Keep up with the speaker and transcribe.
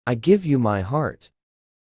I give you my heart.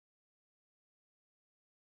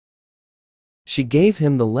 She gave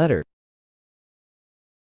him the letter.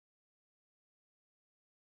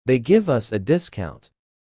 They give us a discount.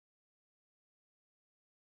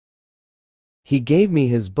 He gave me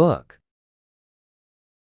his book.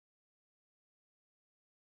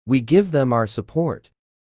 We give them our support.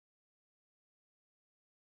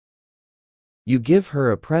 You give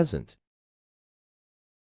her a present.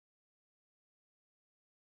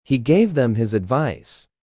 He gave them his advice.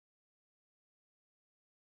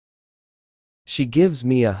 She gives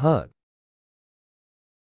me a hug.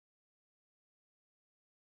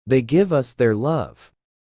 They give us their love.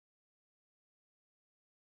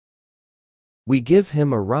 We give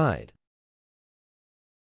him a ride.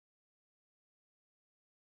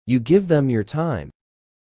 You give them your time.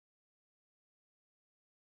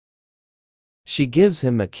 She gives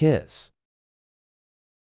him a kiss.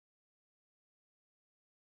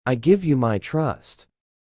 I give you my trust.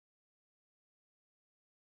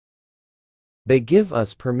 They give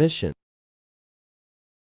us permission.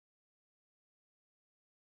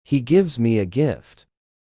 He gives me a gift.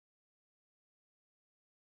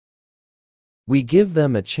 We give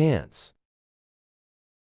them a chance.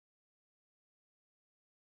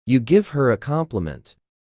 You give her a compliment.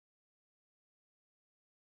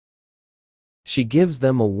 She gives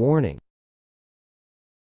them a warning.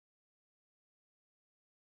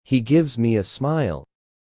 He gives me a smile.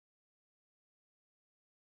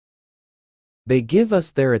 They give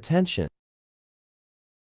us their attention.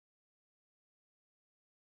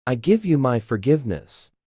 I give you my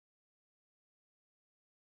forgiveness.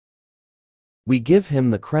 We give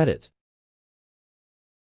him the credit.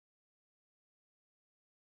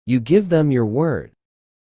 You give them your word.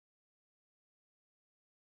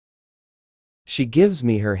 She gives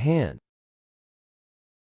me her hand.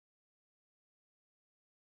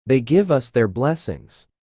 They give us their blessings.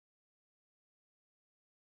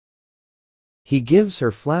 He gives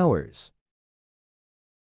her flowers.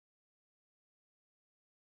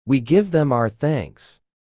 We give them our thanks.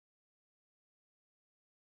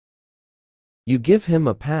 You give him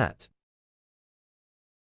a pat.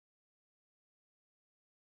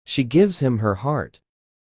 She gives him her heart.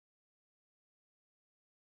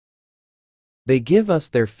 They give us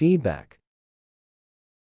their feedback.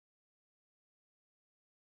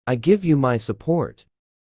 I give you my support.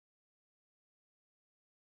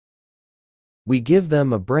 We give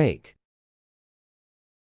them a break.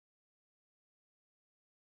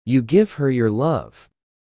 You give her your love.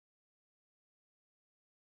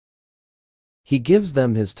 He gives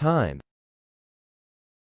them his time.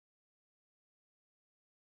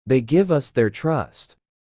 They give us their trust.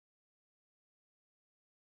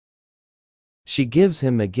 She gives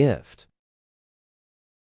him a gift.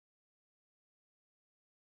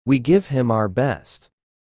 We give him our best.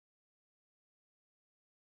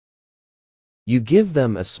 You give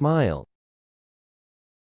them a smile.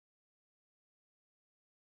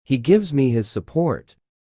 He gives me his support.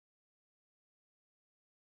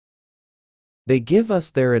 They give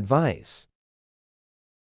us their advice.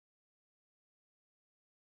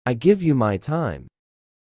 I give you my time.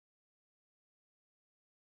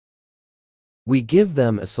 We give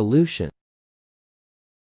them a solution.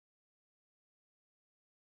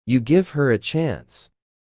 You give her a chance.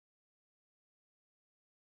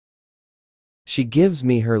 She gives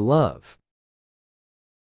me her love.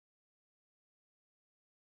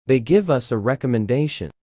 They give us a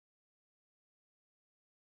recommendation.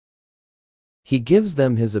 He gives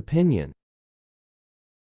them his opinion.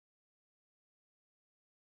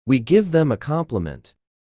 We give them a compliment.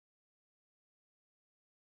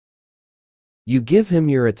 You give him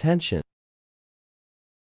your attention.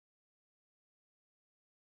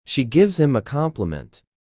 She gives him a compliment.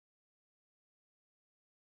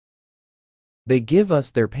 They give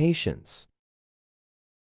us their patience.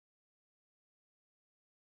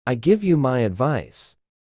 I give you my advice.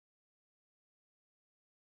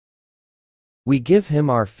 We give him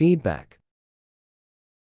our feedback.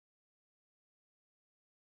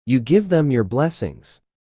 You give them your blessings.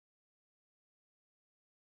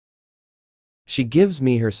 She gives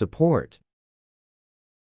me her support.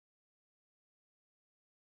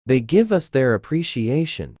 They give us their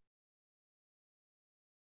appreciation.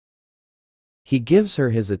 He gives her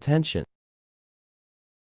his attention.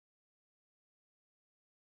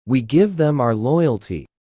 We give them our loyalty.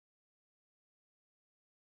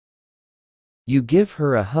 You give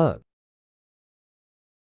her a hug.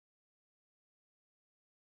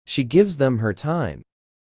 She gives them her time.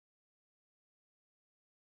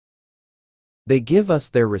 They give us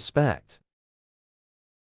their respect.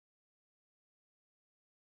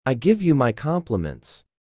 I give you my compliments.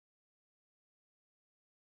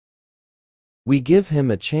 We give him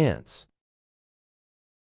a chance.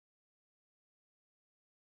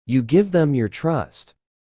 You give them your trust.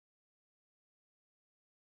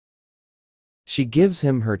 She gives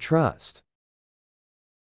him her trust.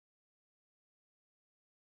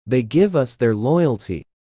 They give us their loyalty.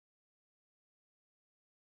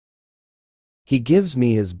 He gives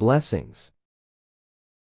me his blessings.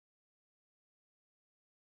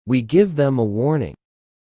 We give them a warning.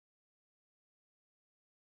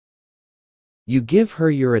 You give her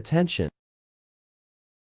your attention.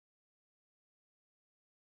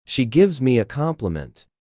 She gives me a compliment.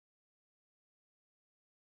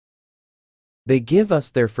 They give us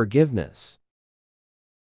their forgiveness.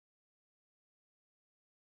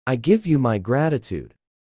 I give you my gratitude.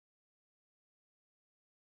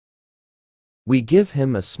 We give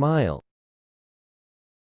him a smile.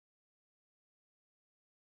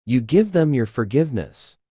 You give them your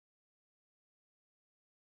forgiveness.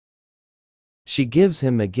 She gives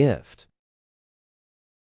him a gift.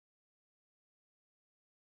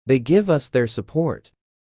 They give us their support.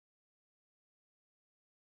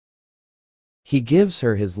 He gives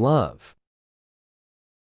her his love.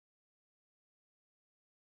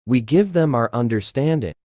 We give them our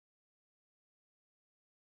understanding.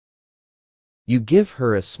 You give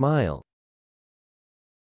her a smile.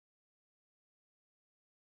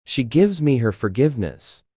 She gives me her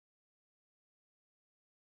forgiveness.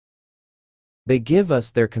 They give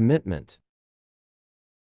us their commitment.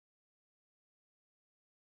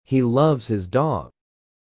 He loves his dog.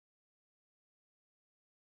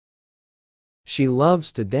 She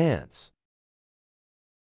loves to dance.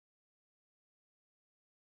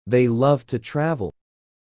 They love to travel.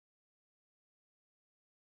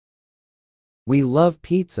 We love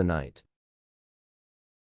pizza night.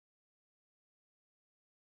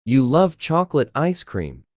 You love chocolate ice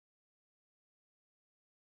cream.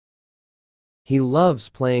 He loves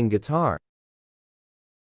playing guitar.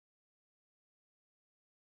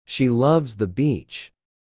 She loves the beach.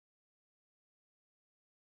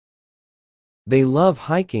 They love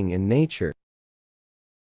hiking in nature.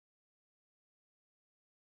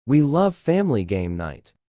 We love family game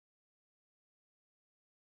night.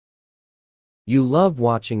 You love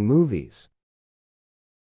watching movies.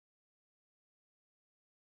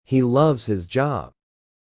 He loves his job.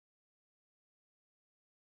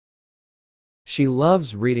 She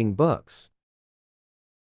loves reading books.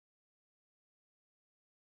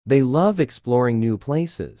 They love exploring new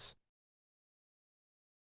places.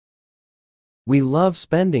 We love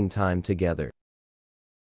spending time together.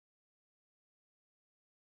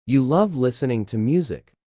 You love listening to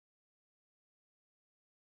music.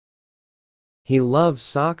 He loves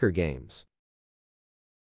soccer games.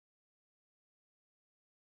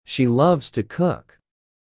 She loves to cook.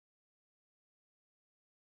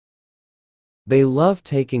 They love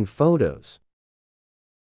taking photos.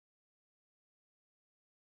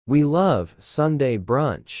 We love Sunday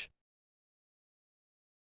brunch.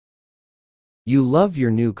 You love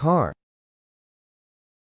your new car.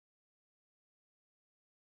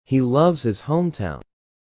 He loves his hometown.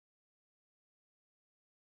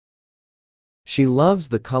 She loves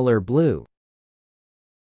the color blue.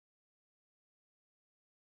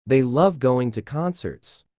 They love going to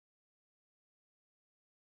concerts.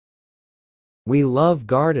 We love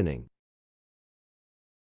gardening.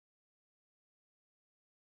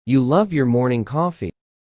 You love your morning coffee.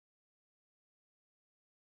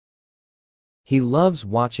 He loves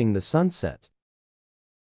watching the sunset.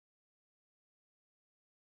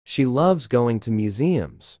 She loves going to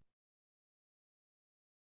museums.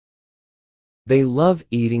 They love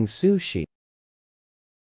eating sushi.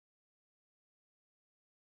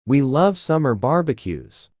 We love summer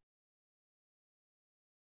barbecues.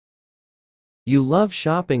 You love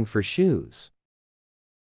shopping for shoes.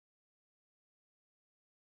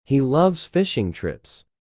 He loves fishing trips.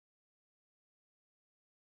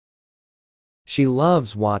 She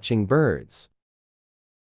loves watching birds.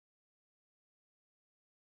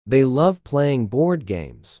 They love playing board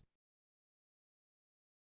games.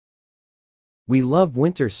 We love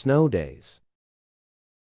winter snow days.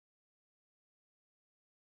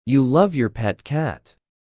 You love your pet cat.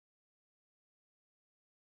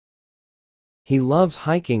 He loves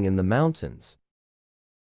hiking in the mountains.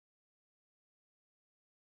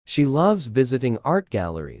 She loves visiting art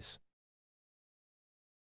galleries.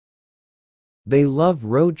 They love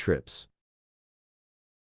road trips.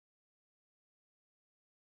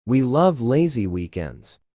 We love lazy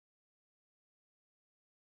weekends.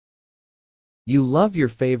 You love your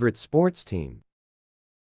favorite sports team.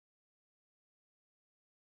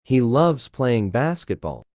 He loves playing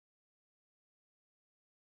basketball.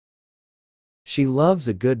 She loves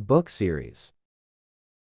a good book series.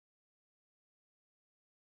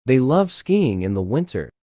 They love skiing in the winter.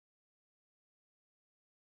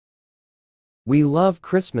 We love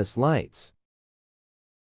Christmas lights.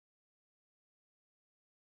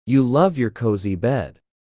 You love your cozy bed.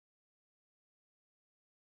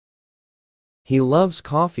 He loves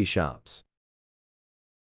coffee shops.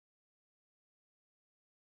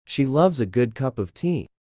 She loves a good cup of tea.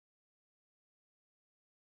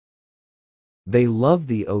 They love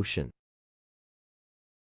the ocean.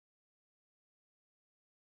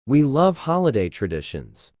 We love holiday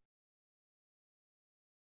traditions.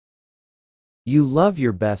 You love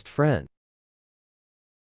your best friend.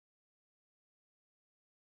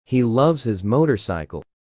 He loves his motorcycle.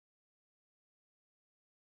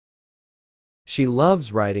 She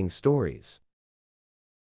loves writing stories.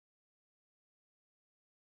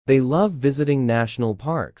 They love visiting national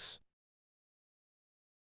parks.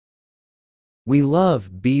 We love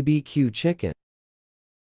BBQ chicken.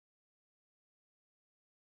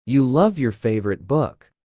 You love your favorite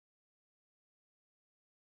book.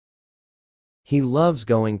 He loves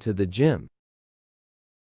going to the gym.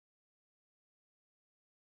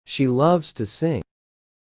 She loves to sing.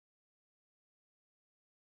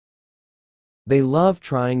 They love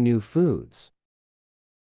trying new foods.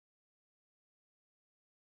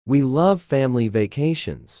 We love family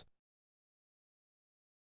vacations.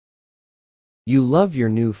 You love your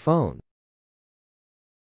new phone.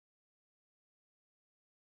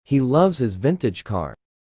 He loves his vintage car.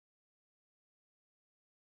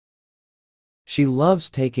 She loves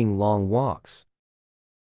taking long walks.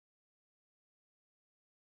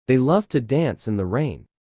 They love to dance in the rain.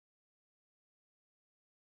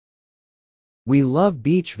 We love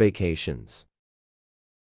beach vacations.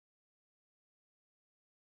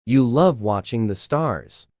 You love watching the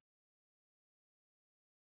stars.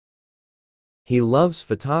 He loves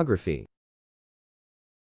photography.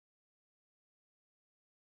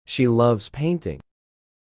 She loves painting.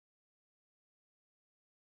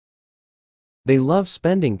 They love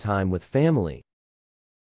spending time with family.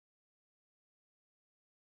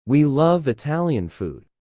 We love Italian food.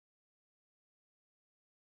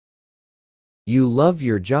 You love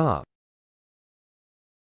your job.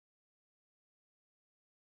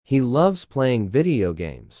 He loves playing video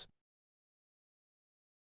games.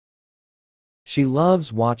 She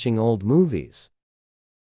loves watching old movies.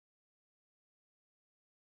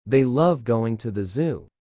 They love going to the zoo.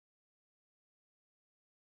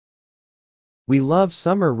 We love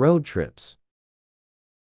summer road trips.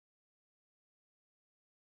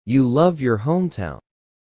 You love your hometown.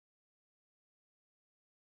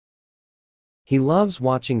 He loves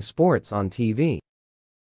watching sports on TV.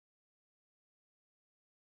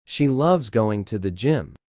 She loves going to the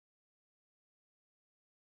gym.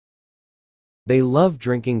 They love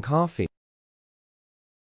drinking coffee.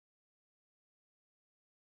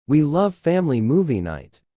 We love family movie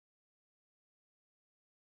night.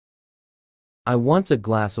 I want a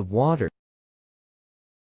glass of water.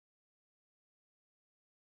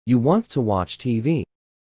 You want to watch TV.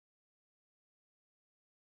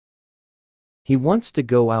 He wants to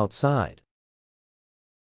go outside.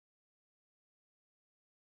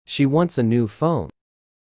 She wants a new phone.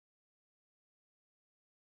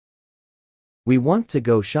 We want to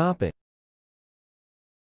go shopping.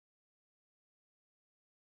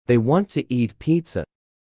 They want to eat pizza.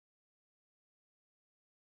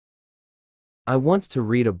 I want to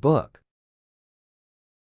read a book.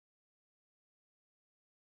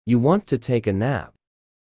 You want to take a nap.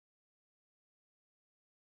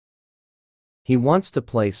 He wants to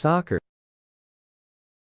play soccer.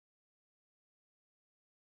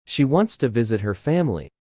 She wants to visit her family.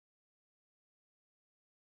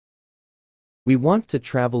 We want to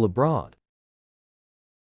travel abroad.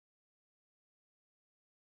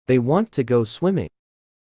 They want to go swimming.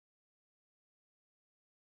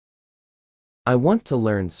 I want to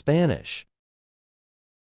learn Spanish.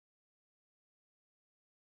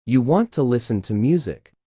 You want to listen to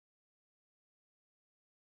music.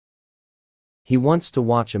 He wants to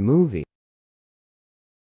watch a movie.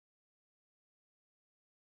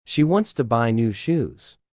 She wants to buy new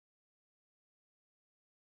shoes.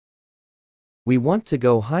 We want to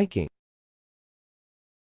go hiking.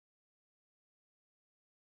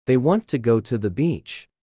 They want to go to the beach.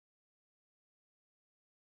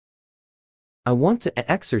 I want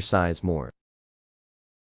to exercise more.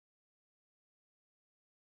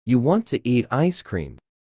 You want to eat ice cream.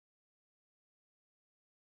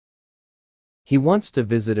 He wants to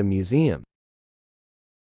visit a museum.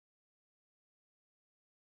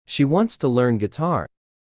 She wants to learn guitar.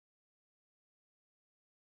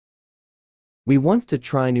 We want to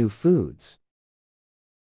try new foods.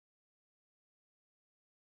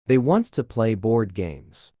 They want to play board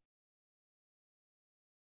games.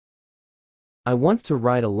 I want to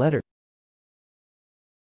write a letter.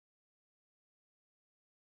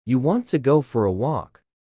 You want to go for a walk.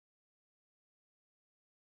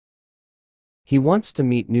 He wants to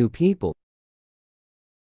meet new people.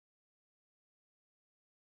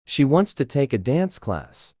 She wants to take a dance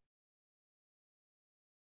class.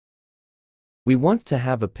 We want to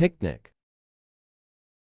have a picnic.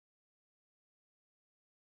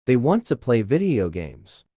 They want to play video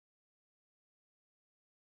games.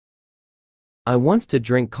 I want to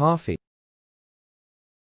drink coffee.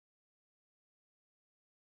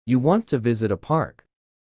 You want to visit a park.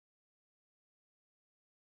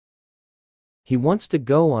 He wants to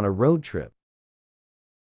go on a road trip.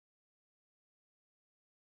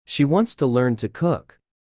 She wants to learn to cook.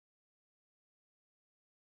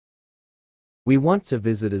 We want to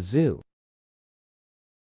visit a zoo.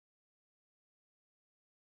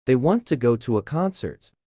 They want to go to a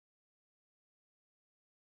concert.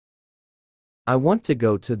 I want to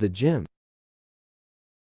go to the gym.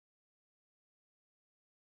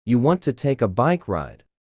 You want to take a bike ride.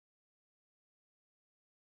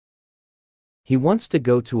 He wants to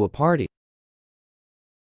go to a party.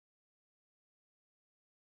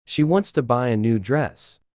 She wants to buy a new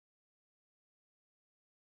dress.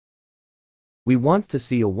 We want to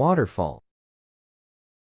see a waterfall.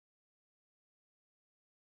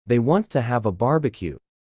 They want to have a barbecue.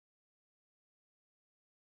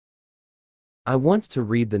 I want to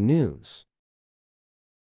read the news.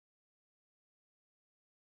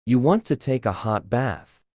 You want to take a hot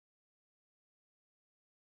bath.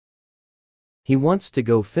 He wants to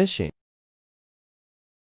go fishing.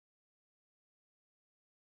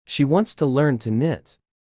 She wants to learn to knit.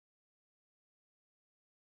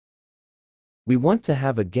 We want to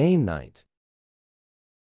have a game night.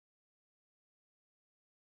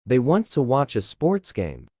 They want to watch a sports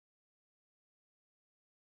game.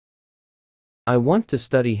 I want to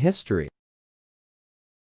study history.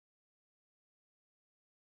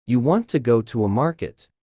 You want to go to a market.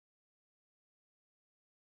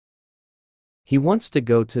 He wants to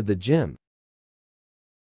go to the gym.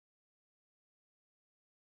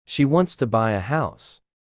 She wants to buy a house.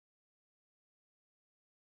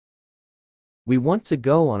 We want to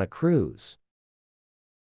go on a cruise.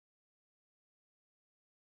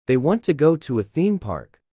 They want to go to a theme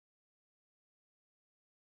park.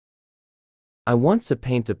 I want to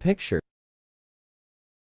paint a picture.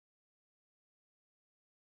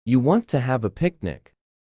 You want to have a picnic.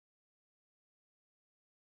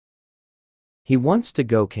 He wants to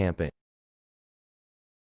go camping.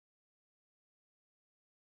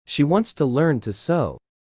 She wants to learn to sew.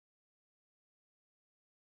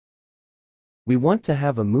 We want to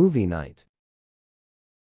have a movie night.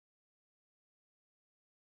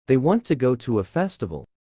 They want to go to a festival.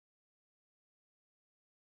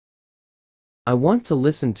 I want to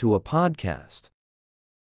listen to a podcast.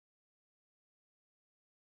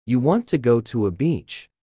 You want to go to a beach.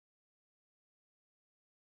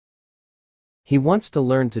 He wants to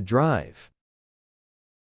learn to drive.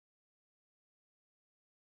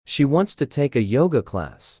 She wants to take a yoga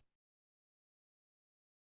class.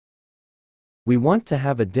 We want to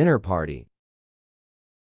have a dinner party.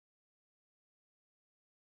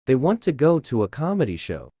 They want to go to a comedy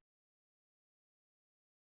show.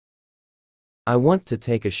 I want to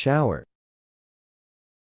take a shower.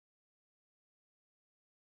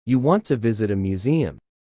 You want to visit a museum.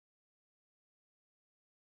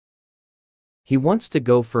 He wants to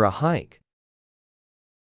go for a hike.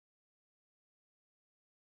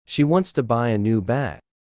 She wants to buy a new bag.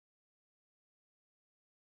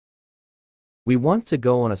 We want to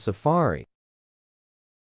go on a safari.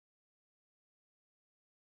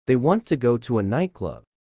 They want to go to a nightclub.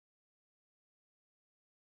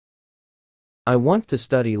 I want to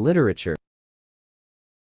study literature.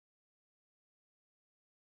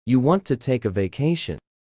 You want to take a vacation.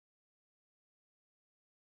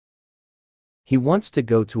 He wants to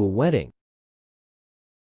go to a wedding.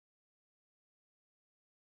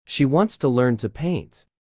 She wants to learn to paint.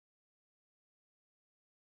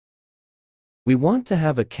 We want to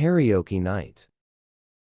have a karaoke night.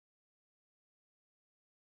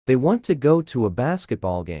 They want to go to a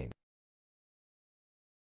basketball game.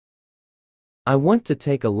 I want to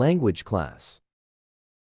take a language class.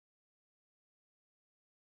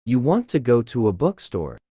 You want to go to a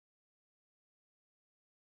bookstore.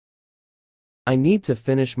 I need to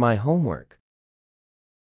finish my homework.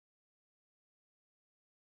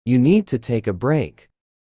 You need to take a break.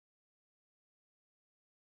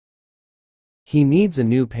 He needs a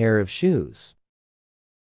new pair of shoes.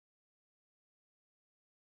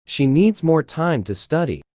 She needs more time to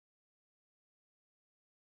study.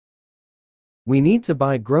 We need to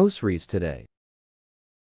buy groceries today.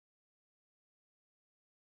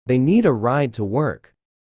 They need a ride to work.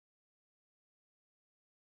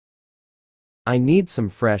 I need some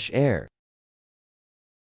fresh air.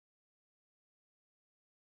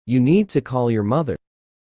 You need to call your mother.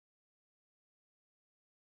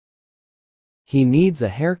 He needs a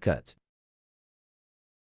haircut.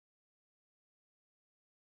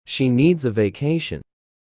 She needs a vacation.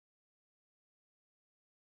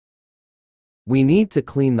 We need to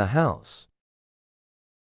clean the house.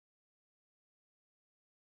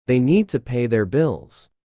 They need to pay their bills.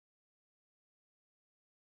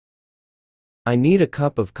 I need a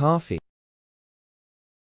cup of coffee.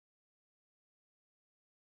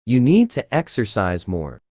 You need to exercise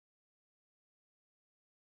more.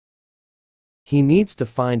 He needs to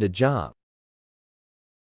find a job.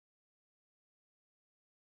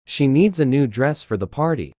 She needs a new dress for the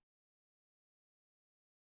party.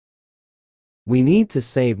 We need to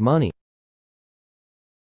save money.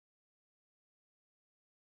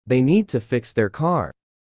 They need to fix their car.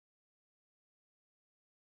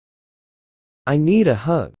 I need a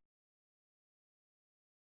hug.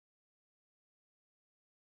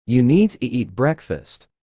 You need to eat breakfast.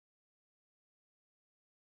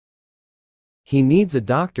 He needs a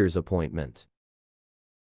doctor's appointment.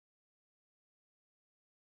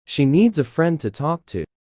 She needs a friend to talk to.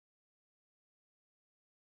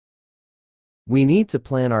 We need to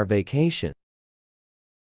plan our vacation.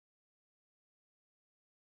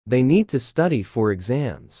 They need to study for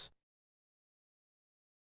exams.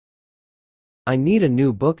 I need a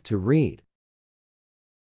new book to read.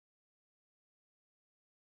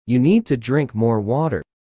 You need to drink more water.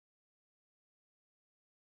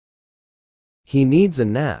 He needs a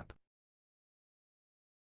nap.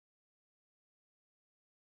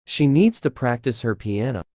 She needs to practice her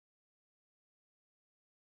piano.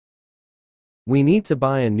 We need to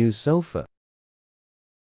buy a new sofa.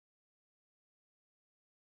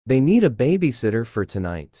 They need a babysitter for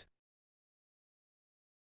tonight.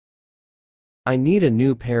 I need a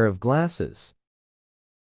new pair of glasses.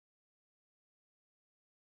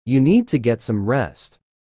 You need to get some rest.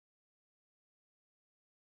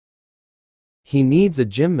 He needs a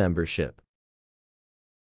gym membership.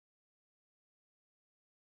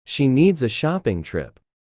 She needs a shopping trip.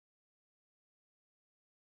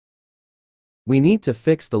 We need to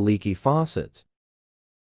fix the leaky faucet.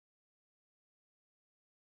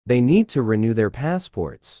 They need to renew their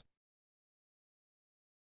passports.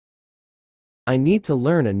 I need to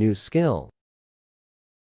learn a new skill.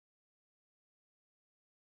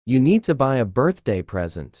 You need to buy a birthday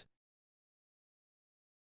present.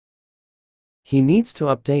 He needs to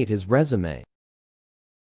update his resume.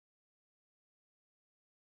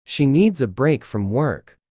 She needs a break from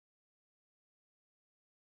work.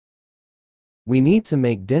 We need to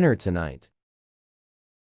make dinner tonight.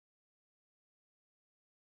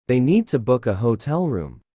 They need to book a hotel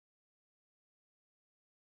room.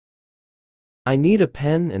 I need a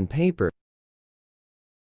pen and paper.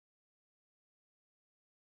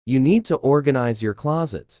 You need to organize your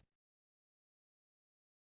closet.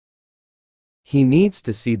 He needs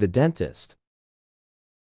to see the dentist.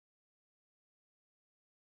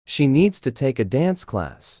 She needs to take a dance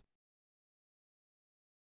class.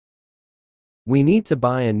 We need to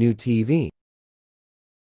buy a new TV.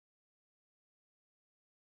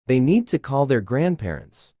 They need to call their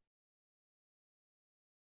grandparents.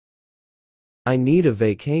 I need a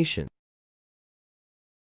vacation.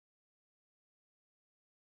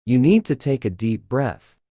 You need to take a deep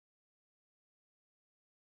breath.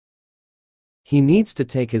 He needs to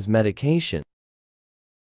take his medication.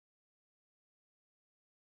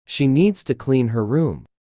 She needs to clean her room.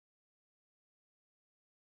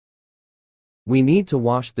 We need to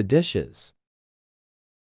wash the dishes.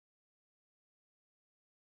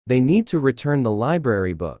 They need to return the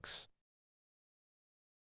library books.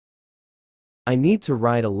 I need to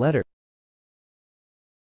write a letter.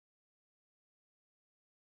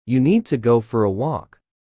 You need to go for a walk.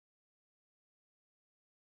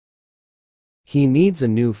 He needs a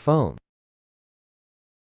new phone.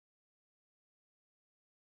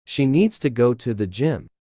 She needs to go to the gym.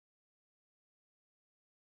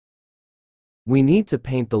 We need to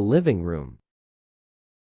paint the living room.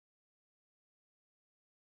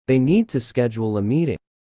 They need to schedule a meeting.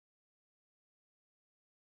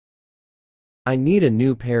 I need a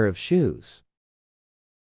new pair of shoes.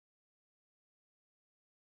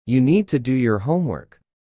 You need to do your homework.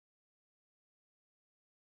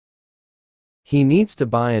 He needs to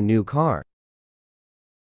buy a new car.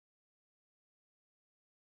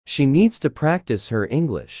 She needs to practice her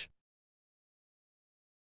English.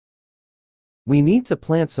 We need to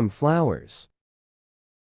plant some flowers.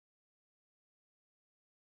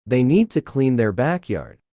 They need to clean their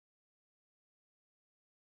backyard.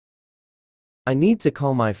 I need to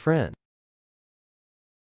call my friend.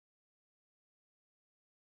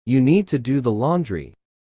 You need to do the laundry.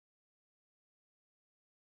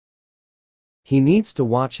 He needs to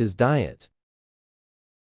watch his diet.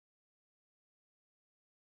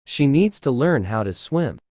 She needs to learn how to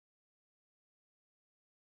swim.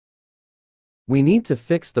 We need to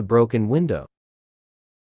fix the broken window.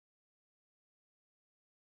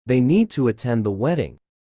 They need to attend the wedding.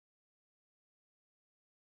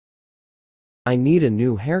 I need a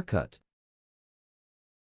new haircut.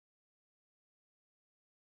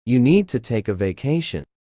 You need to take a vacation.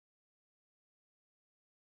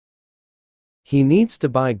 He needs to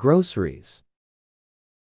buy groceries.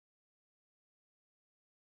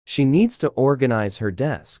 She needs to organize her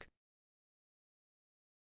desk.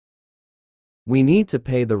 We need to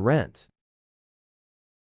pay the rent.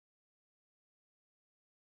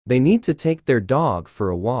 They need to take their dog for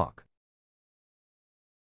a walk.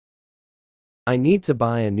 I need to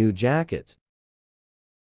buy a new jacket.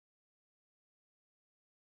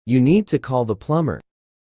 You need to call the plumber.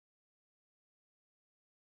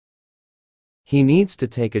 He needs to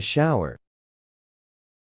take a shower.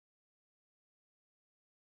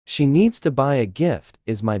 She needs to buy a gift,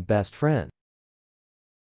 is my best friend.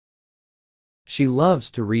 She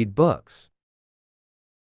loves to read books.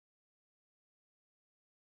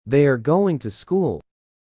 They are going to school.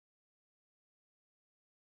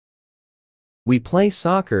 We play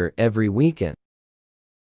soccer every weekend.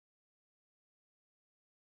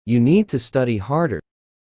 You need to study harder.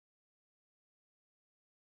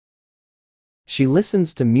 She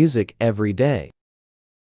listens to music every day.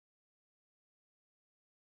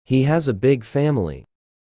 He has a big family.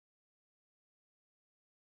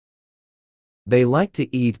 They like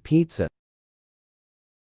to eat pizza.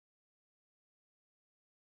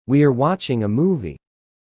 We are watching a movie.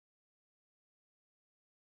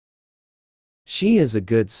 She is a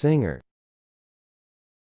good singer.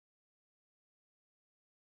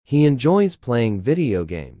 He enjoys playing video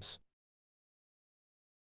games.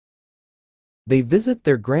 They visit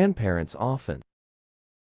their grandparents often.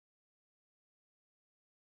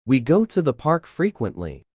 We go to the park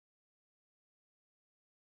frequently.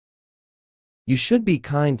 You should be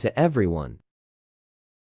kind to everyone.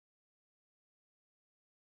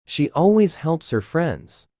 She always helps her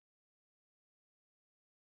friends.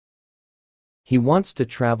 He wants to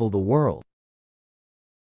travel the world.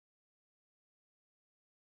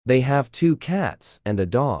 They have 2 cats and a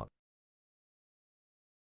dog.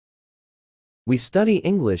 We study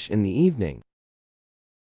English in the evening.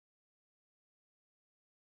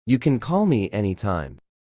 You can call me anytime.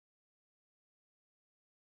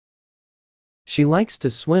 She likes to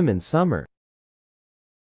swim in summer.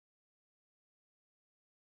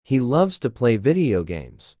 He loves to play video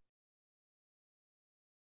games.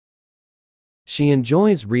 She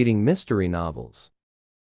enjoys reading mystery novels.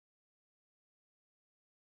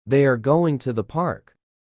 They are going to the park.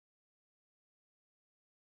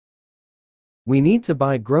 We need to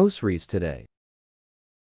buy groceries today.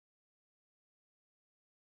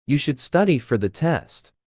 You should study for the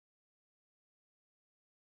test.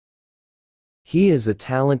 He is a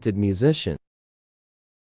talented musician.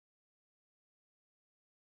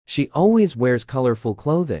 She always wears colorful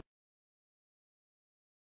clothing.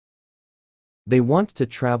 They want to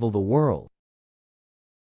travel the world.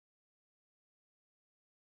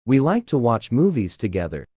 We like to watch movies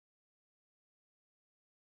together.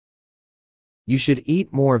 You should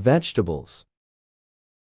eat more vegetables.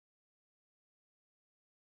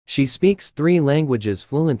 She speaks 3 languages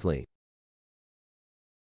fluently.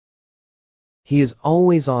 He is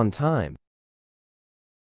always on time.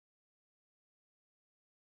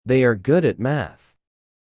 They are good at math.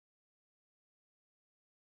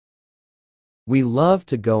 We love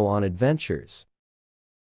to go on adventures.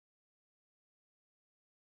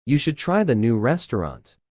 You should try the new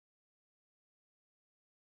restaurant.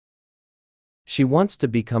 She wants to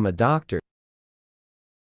become a doctor.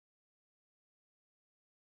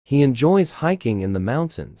 He enjoys hiking in the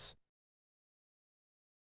mountains.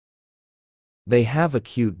 They have a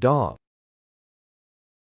cute dog.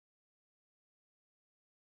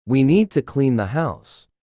 We need to clean the house.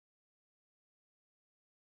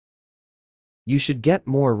 You should get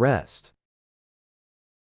more rest.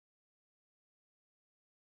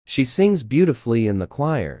 She sings beautifully in the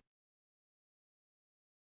choir.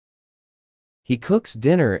 He cooks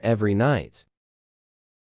dinner every night.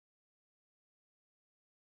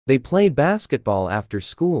 They play basketball after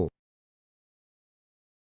school.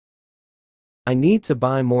 I need to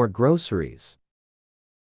buy more groceries.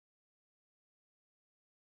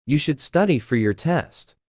 You should study for your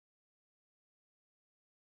test.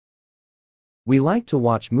 We like to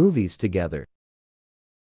watch movies together.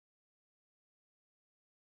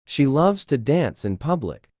 She loves to dance in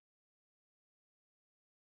public.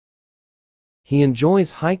 He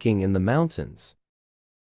enjoys hiking in the mountains.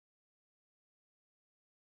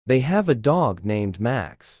 They have a dog named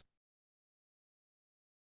Max.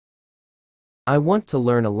 I want to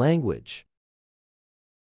learn a language.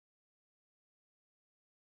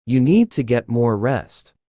 You need to get more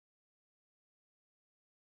rest.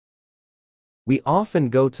 We often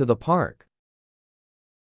go to the park.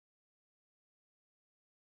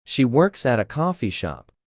 She works at a coffee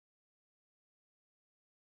shop.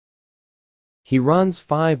 He runs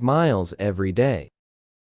 5 miles every day.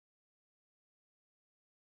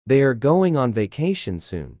 They are going on vacation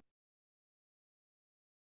soon.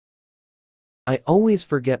 I always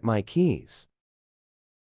forget my keys.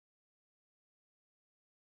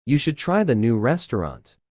 You should try the new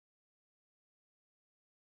restaurant.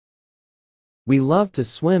 We love to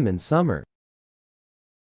swim in summer.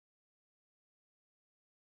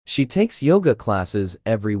 She takes yoga classes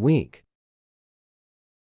every week.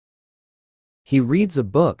 He reads a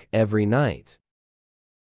book every night.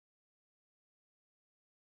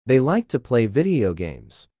 They like to play video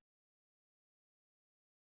games.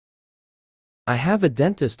 I have a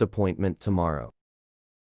dentist appointment tomorrow.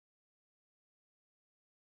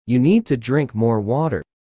 You need to drink more water.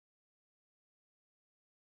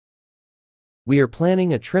 We are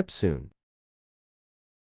planning a trip soon.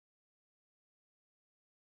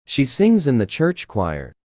 She sings in the church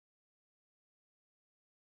choir.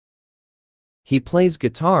 He plays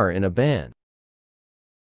guitar in a band.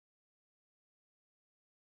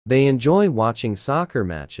 They enjoy watching soccer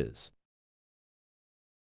matches.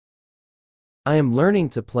 I am learning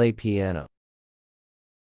to play piano.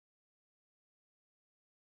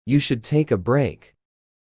 You should take a break.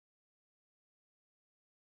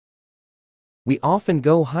 We often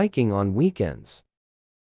go hiking on weekends.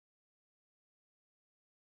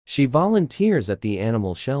 She volunteers at the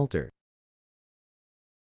animal shelter.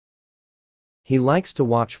 He likes to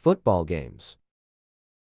watch football games.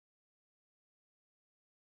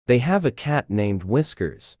 They have a cat named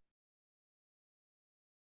Whiskers.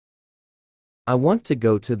 I want to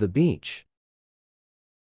go to the beach.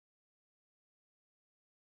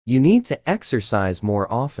 You need to exercise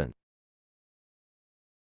more often.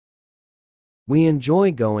 We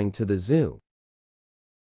enjoy going to the zoo.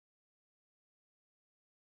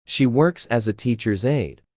 She works as a teacher's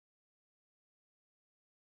aide.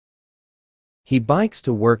 He bikes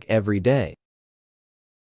to work every day.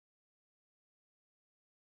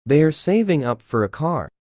 They are saving up for a car.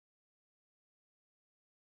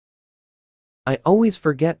 I always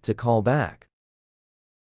forget to call back.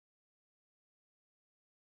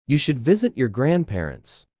 You should visit your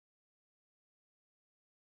grandparents.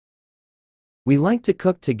 We like to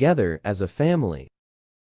cook together as a family.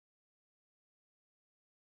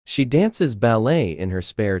 She dances ballet in her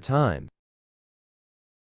spare time.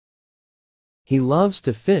 He loves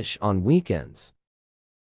to fish on weekends.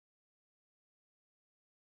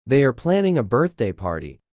 They are planning a birthday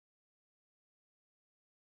party.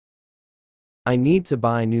 I need to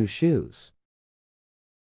buy new shoes.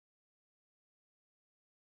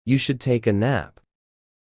 You should take a nap.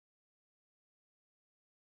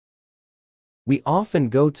 We often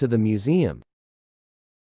go to the museum.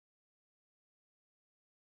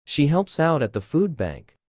 She helps out at the food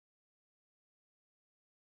bank.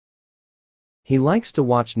 He likes to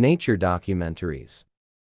watch nature documentaries.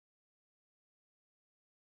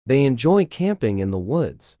 They enjoy camping in the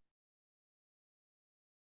woods.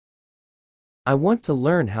 I want to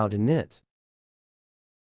learn how to knit.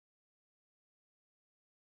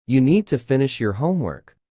 You need to finish your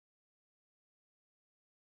homework.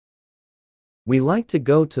 We like to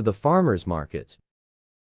go to the farmer's market.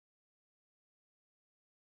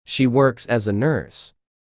 She works as a nurse.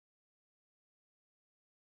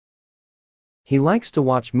 He likes to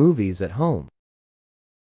watch movies at home.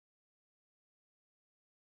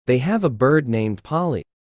 They have a bird named Polly.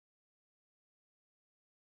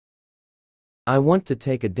 I want to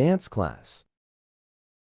take a dance class.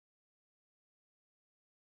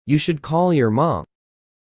 You should call your mom.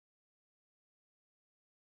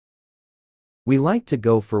 We like to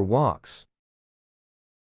go for walks.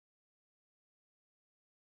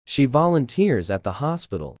 She volunteers at the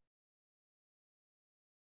hospital.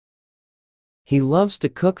 He loves to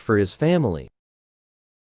cook for his family.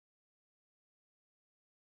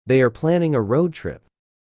 They are planning a road trip.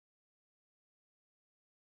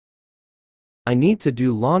 I need to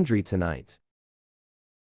do laundry tonight.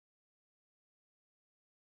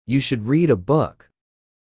 You should read a book.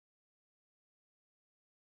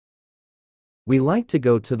 We like to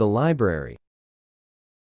go to the library.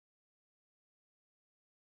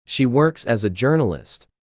 She works as a journalist.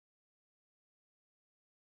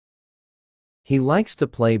 He likes to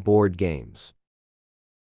play board games.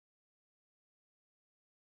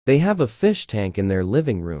 They have a fish tank in their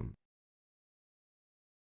living room.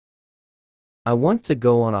 I want to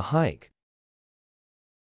go on a hike.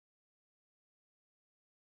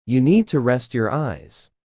 You need to rest your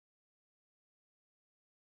eyes.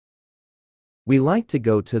 We like to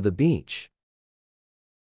go to the beach.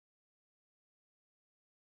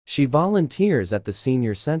 She volunteers at the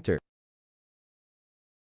senior center.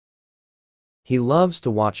 He loves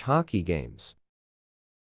to watch hockey games.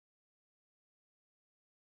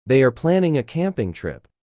 They are planning a camping trip.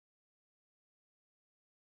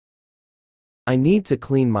 I need to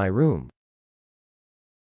clean my room.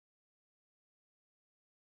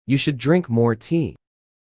 You should drink more tea.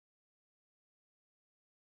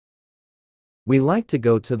 We like to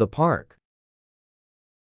go to the park.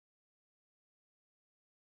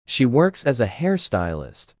 She works as a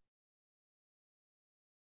hairstylist.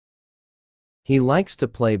 He likes to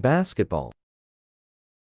play basketball.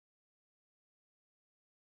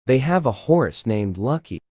 They have a horse named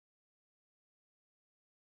Lucky.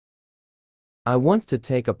 I want to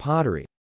take a pottery.